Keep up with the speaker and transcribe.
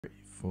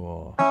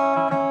4.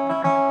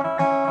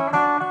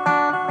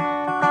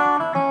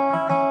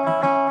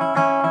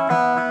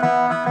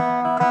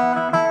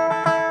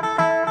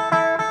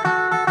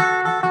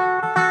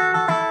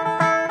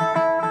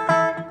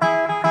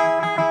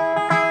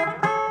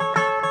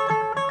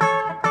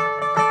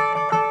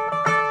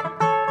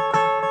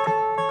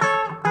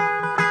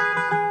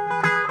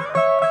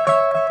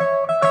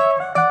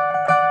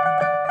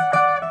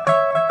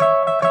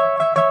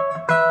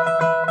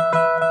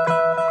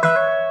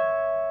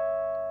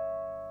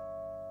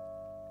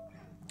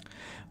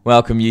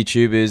 Welcome,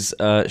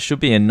 YouTubers. Should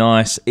be a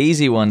nice,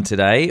 easy one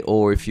today,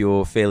 or if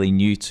you're fairly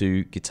new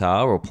to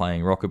guitar or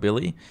playing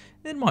rockabilly,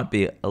 it might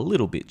be a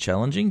little bit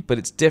challenging, but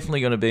it's definitely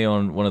going to be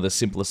on one of the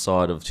simpler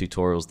side of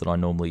tutorials that I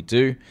normally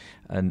do,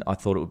 and I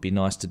thought it would be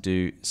nice to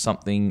do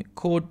something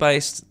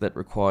chord-based that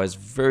requires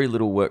very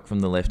little work from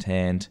the left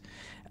hand,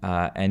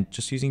 and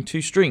just using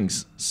 2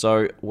 strings.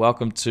 So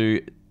welcome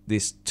to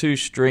this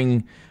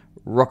 2-string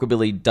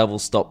rockabilly double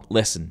stop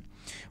lesson.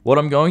 What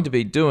I'm going to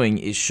be doing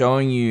is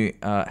showing you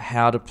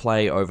how to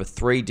play over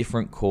 3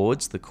 different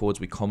chords, the chords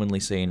we commonly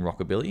see in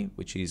rockabilly,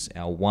 which is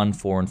our 1,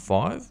 4, and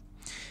 5.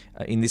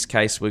 In this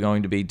case, we're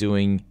going to be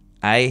doing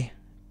A,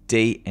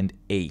 D, and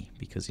E,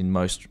 because in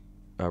most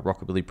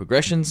rockabilly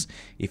progressions,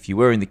 if you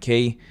were in the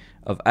key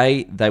of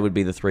A, they would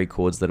be the 3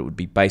 chords that it would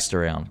be based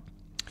around.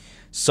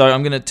 So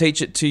I'm going to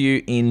teach it to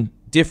you in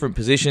different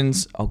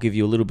positions. I'll give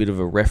you a little bit of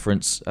a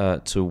reference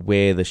to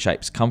where the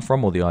shapes come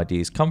from or the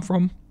ideas come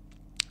from,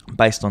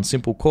 based on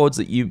simple chords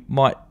that you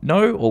might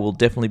know or will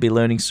definitely be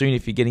learning soon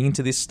if you're getting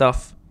into this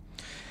stuff.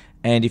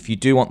 And if you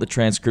do want the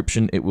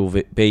transcription, it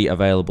will be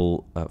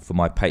available for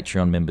my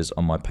Patreon members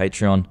on my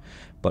Patreon.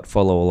 But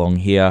follow along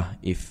here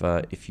if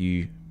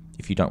you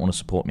don't want to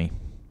support me.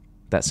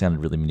 That sounded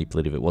really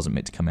manipulative. It wasn't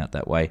meant to come out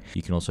that way.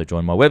 You can also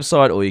join my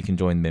website, or you can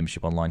join the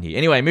membership online here.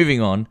 Anyway,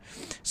 moving on.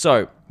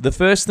 So the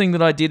first thing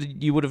that I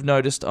did, you would have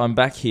noticed I'm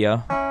back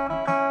here.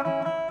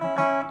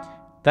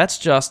 That's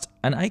just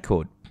an A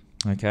chord.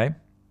 Okay.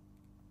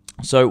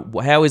 So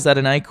how is that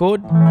an A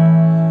chord?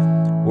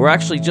 We're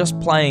actually just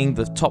playing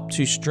the top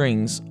 2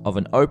 strings of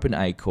an open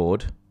A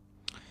chord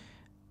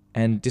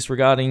and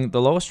disregarding the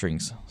lower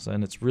strings. So,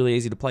 and it's really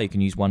easy to play. You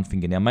can use 1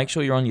 finger. Now make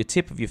sure you're on your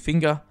tip of your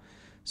finger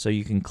so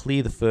you can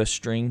clear the first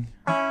string.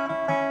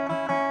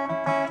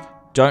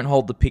 Don't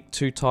hold the pick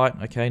too tight,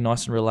 okay?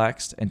 Nice and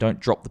relaxed. And don't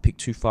drop the pick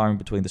too far in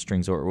between the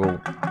strings or it will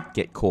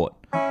get caught.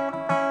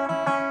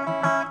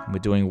 And we're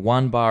doing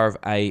 1 bar of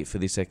A for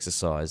this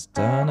exercise.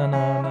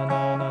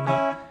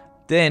 Da-na-na-na-na-na-na.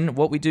 Then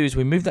what we do is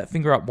we move that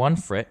finger up 1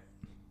 fret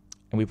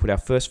and we put our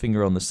first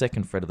finger on the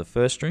 2nd fret of the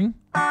 1st string.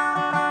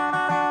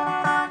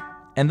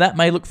 And that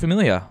may look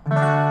familiar.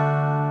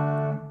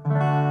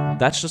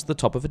 That's just the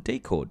top of a D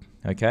chord,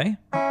 okay?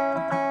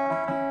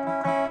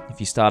 If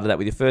you started that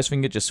with your 1st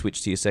finger, just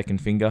switch to your 2nd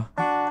finger.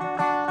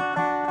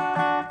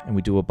 And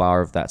we do a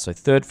bar of that. So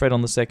 3rd fret on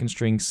the 2nd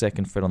string,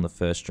 2nd fret on the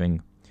 1st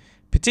string.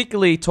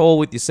 Particularly tall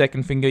with your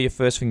 2nd finger, your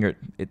 1st finger,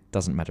 it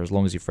doesn't matter as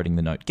long as you're fretting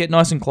the note. Get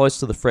nice and close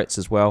to the frets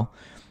as well.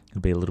 It'll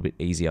be a little bit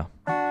easier.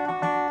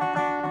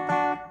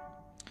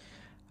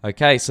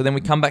 Okay, so then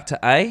we come back to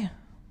A.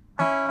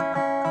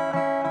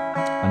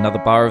 Another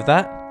bar of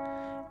that.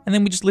 And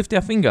then we just lift our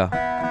finger.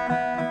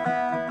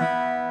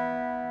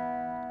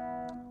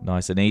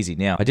 Nice and easy.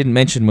 Now, I didn't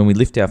mention when we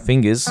lift our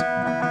fingers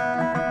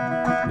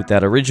with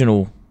that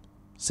original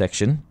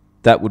section,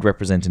 that would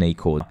represent an E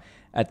chord.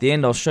 At the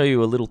end, I'll show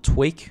you a little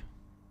tweak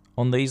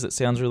on these that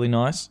sounds really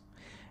nice.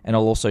 And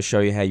I'll also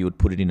show you how you would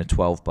put it in a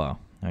 12 bar.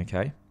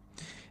 Okay.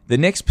 The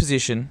next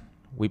position,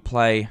 we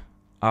play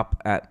up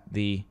at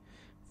the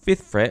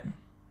 5th fret.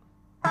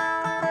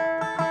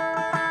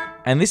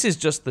 And this is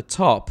just the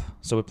top.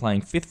 So we're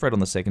playing 5th fret on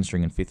the 2nd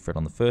string and 5th fret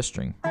on the 1st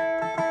string.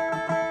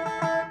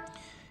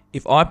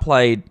 If I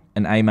played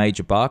an A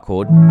major bar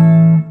chord,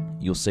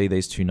 you'll see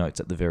these 2 notes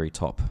at the very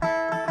top.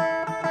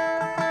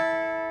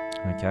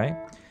 Okay.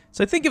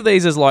 So think of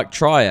these as like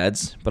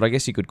triads, but I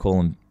guess you could call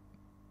them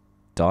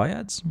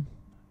dyads.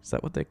 Is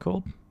that what they're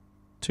called?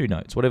 2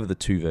 notes, whatever the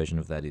 2 version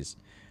of that is.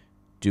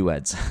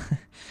 Duads.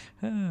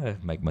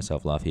 Make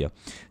myself laugh here.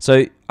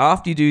 So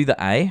after you do the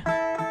A,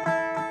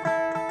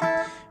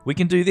 we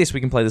can do this. We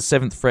can play the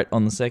 7th fret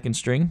on the 2nd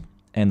string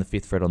and the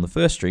 5th fret on the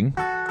 1st string.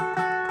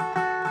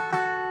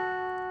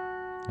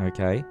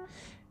 Okay.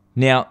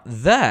 Now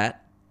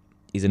that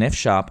is an F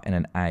sharp and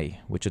an A,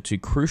 which are 2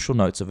 crucial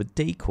notes of a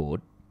D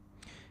chord.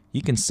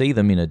 You can see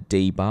them in a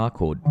D bar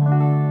chord,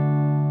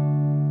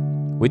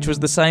 which was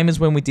the same as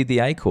when we did the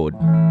A chord.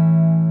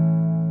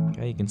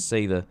 Okay, you can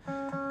see the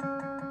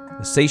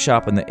C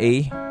sharp and the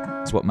E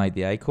is what made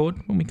the A chord.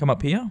 When we come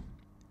up here,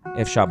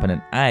 F sharp and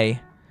an A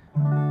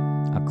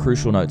are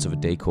crucial notes of a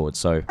D chord.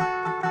 So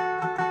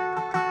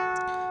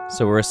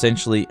we're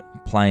essentially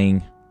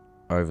playing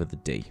over the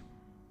D.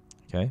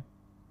 Okay.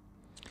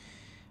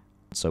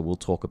 So we'll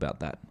talk about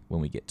that when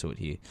we get to it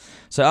here.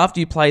 So after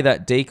you play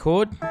that D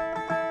chord,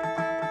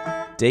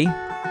 D,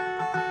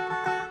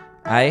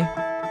 A,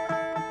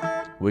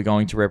 we're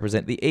going to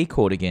represent the E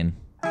chord again.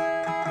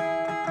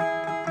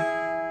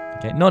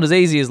 Okay, not as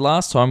easy as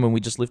last time when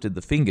we just lifted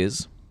the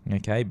fingers,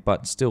 okay,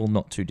 but still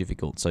not too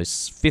difficult. So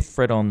 5th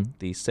fret on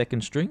the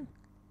 2nd string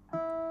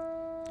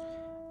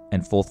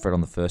and 4th fret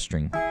on the 1st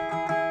string.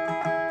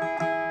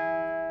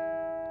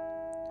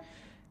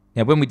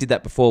 Now when we did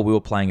that before, we were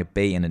playing a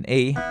B and an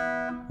E,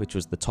 which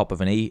was the top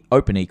of an E,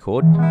 open E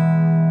chord.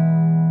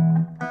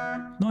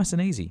 Nice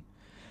and easy.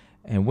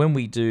 And when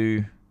we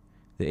do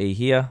the E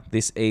here,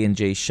 this E and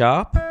G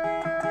sharp,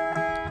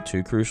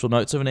 2 crucial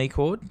notes of an E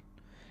chord,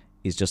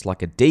 is just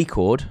like a D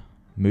chord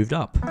moved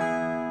up.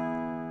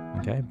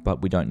 Okay,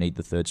 but we don't need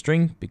the 3rd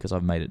string because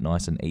I've made it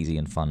nice and easy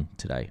and fun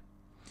today.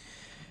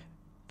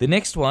 The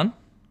next one,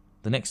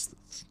 the next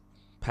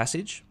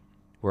passage,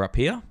 we're up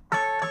here.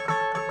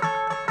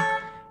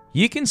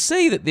 You can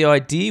see that the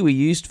idea we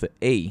used for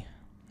E,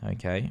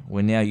 okay,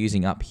 we're now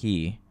using up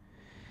here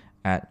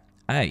at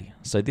A.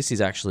 So this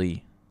is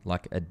actually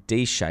like a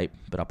D shape,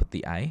 but up at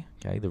the A.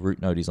 Okay, the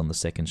root note is on the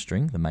 2nd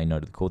string, the main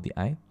note of the chord, the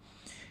A.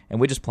 And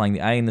we're just playing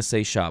the A and the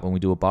C sharp, and we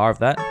do a bar of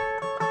that.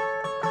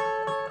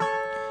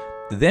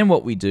 Then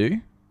what we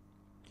do,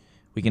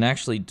 we can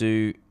actually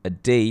do a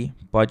D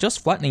by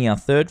just flattening our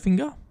 3rd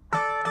finger.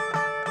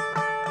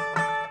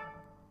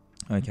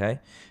 Okay,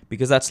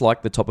 because that's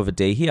like the top of a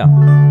D here.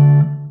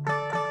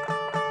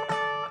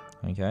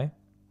 Okay,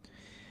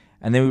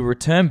 and then we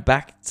return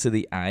back to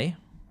the A,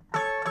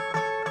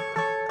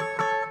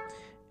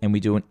 and we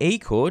do an E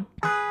chord,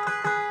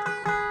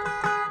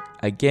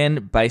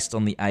 again based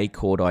on the A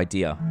chord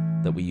idea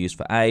that we used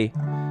for A,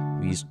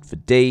 we used for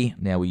D,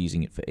 now we're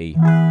using it for E.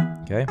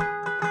 Okay,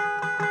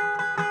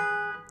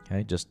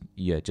 okay, just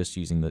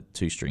using the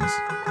 2 strings.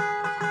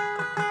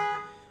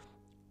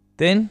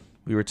 Then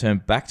we return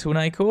back to an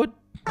A chord.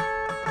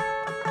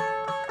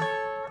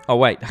 Oh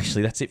wait,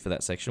 actually that's it for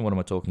that section. What am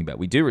I talking about?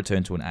 We do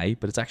return to an A,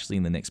 but it's actually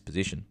in the next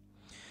position.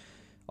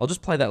 I'll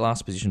just play that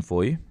last position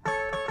for you.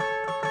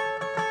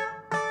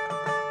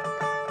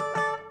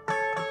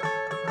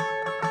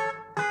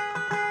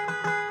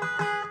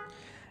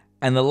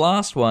 And the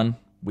last one,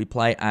 we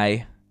play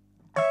A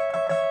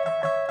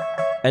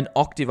an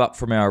octave up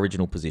from our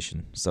original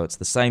position. So it's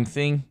the same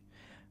thing,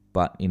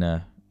 but in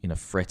a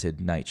fretted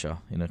nature,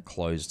 in a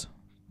closed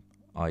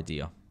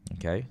idea.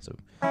 Okay, so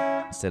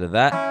instead of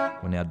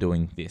that, we're now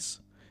doing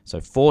this. So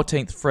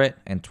 14th fret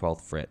and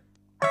 12th fret.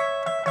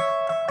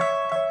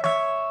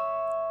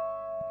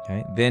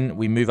 Okay, then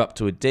we move up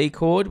to a D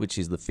chord, which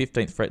is the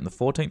 15th fret and the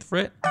 14th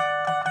fret.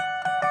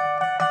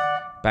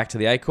 Back to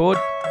the A chord.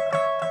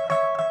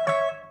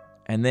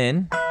 And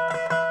then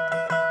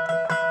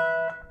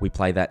we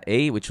play that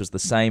E, which was the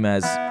same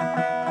as,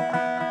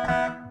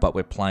 but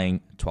we're playing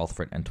 12th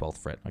fret and 12th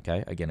fret,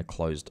 okay? Again, a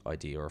closed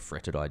idea or a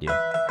fretted idea.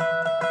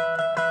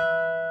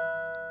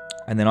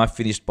 And then I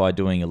finished by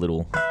doing a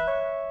little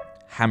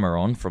hammer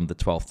on from the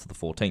 12th to the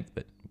 14th,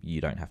 but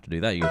you don't have to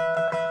do that.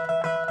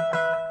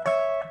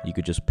 You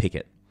could just pick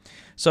it.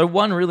 So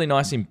one really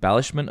nice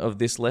embellishment of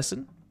this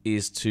lesson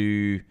is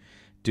to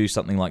do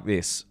something like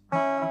this.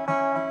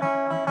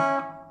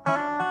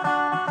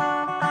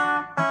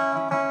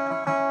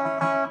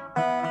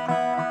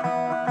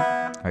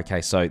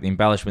 Okay, so the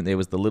embellishment there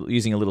was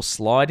using a little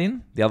slide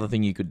in. The other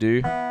thing you could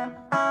do.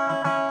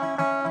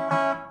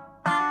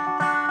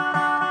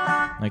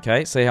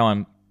 Okay, see how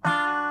I'm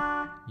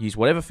use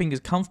whatever finger's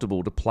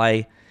comfortable to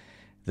play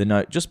the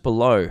note just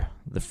below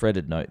the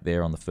fretted note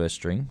there on the 1st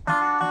string.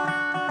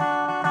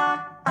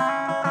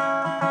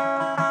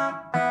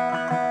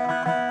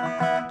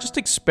 Just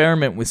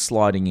experiment with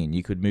sliding in.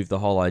 You could move the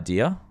whole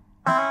idea.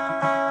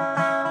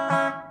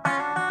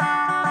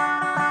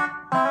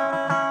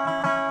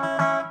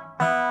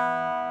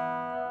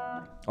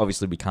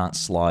 Obviously, we can't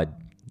slide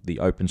the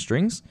open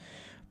strings,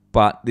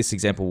 but this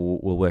example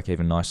will work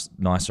even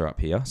nicer up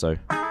here. So,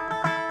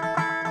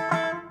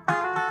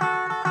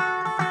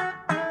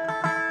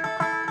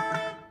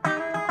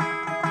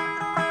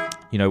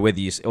 you know, whether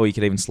you, or you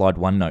could even slide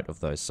one note of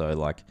those. So,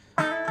 like,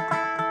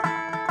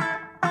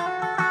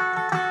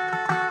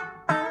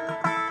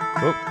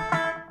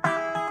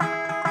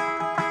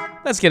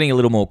 that's getting a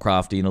little more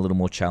crafty and a little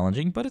more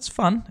challenging, but it's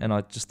fun, and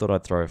I just thought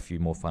I'd throw a few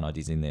more fun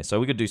ideas in there. So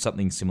we could do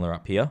something similar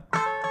up here.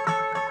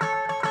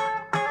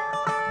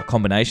 A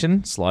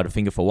combination, slide a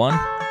finger for one,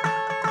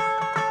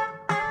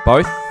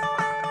 both,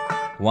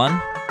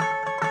 one,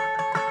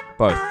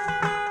 both.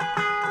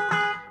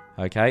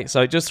 Okay,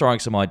 so just throwing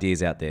some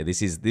ideas out there.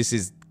 This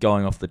is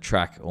going off the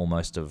track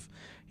almost of,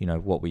 you know,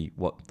 what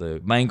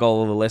the main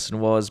goal of the lesson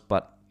was,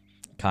 but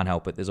can't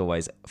help it. There's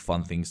always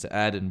fun things to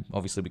add, and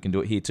obviously we can do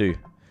it here too.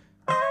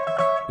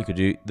 We could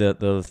do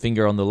the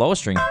finger on the lower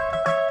string.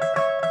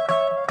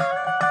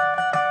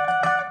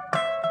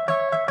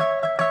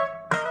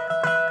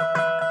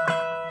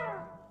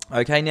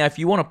 Okay, now if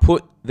you want to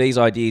put these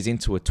ideas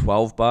into a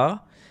 12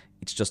 bar,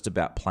 it's just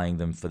about playing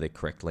them for their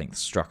correct length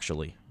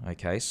structurally.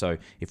 Okay, so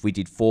if we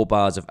did 4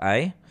 bars of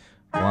A,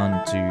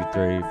 1, 2,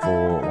 3,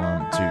 4,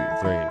 1, 2,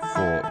 3,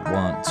 4,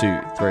 1,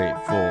 2, 3,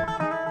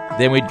 4,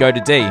 then we'd go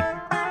to D,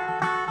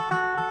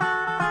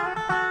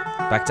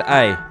 back to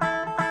A,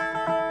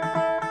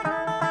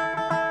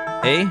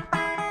 E,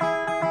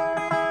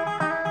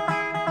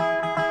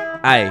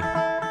 A.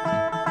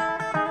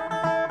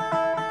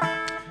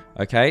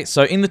 Okay,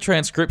 so in the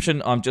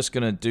transcription, I'm just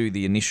going to do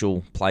the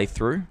initial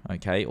playthrough.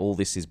 Okay, all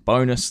this is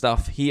bonus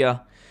stuff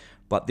here,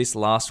 but this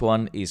last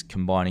one is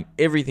combining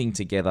everything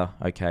together.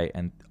 Okay,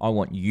 and I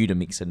want you to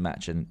mix and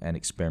match and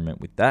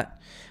experiment with that.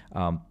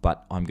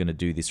 But I'm going to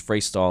do this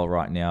freestyle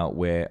right now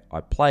where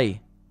I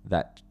play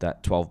that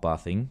 12-bar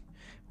thing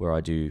where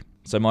I do.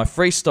 So my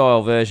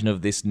freestyle version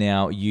of this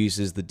now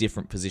uses the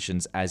different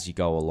positions as you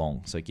go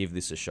along. So give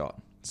this a shot.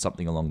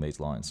 Something along these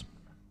lines.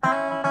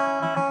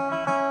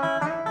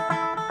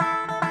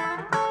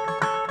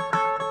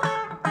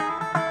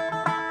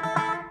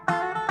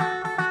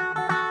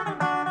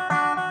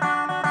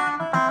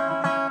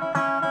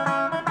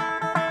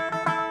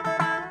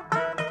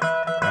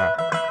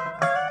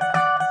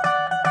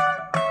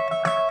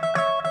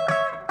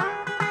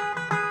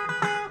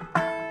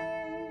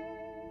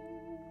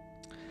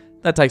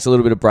 That takes a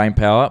little bit of brain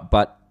power,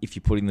 but if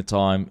you put in the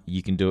time,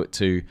 you can do it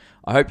too.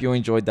 I hope you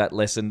enjoyed that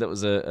lesson. That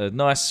was a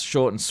nice,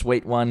 short and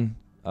sweet one.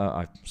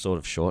 Sort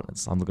of short.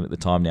 I'm looking at the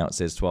time now. It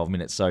says 12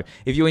 minutes. So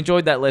if you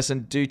enjoyed that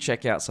lesson, do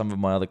check out some of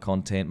my other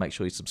content. Make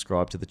sure you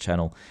subscribe to the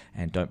channel,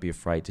 and don't be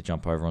afraid to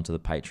jump over onto the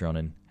Patreon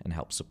and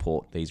help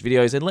support these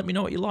videos. And let me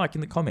know what you like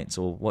in the comments,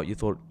 or what you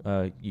thought,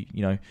 what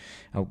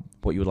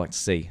you would like to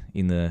see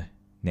in the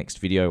next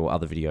video or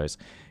other videos.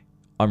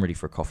 I'm ready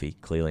for a coffee,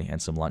 clearly,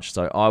 and some lunch.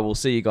 So I will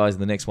see you guys in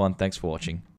the next one. Thanks for watching.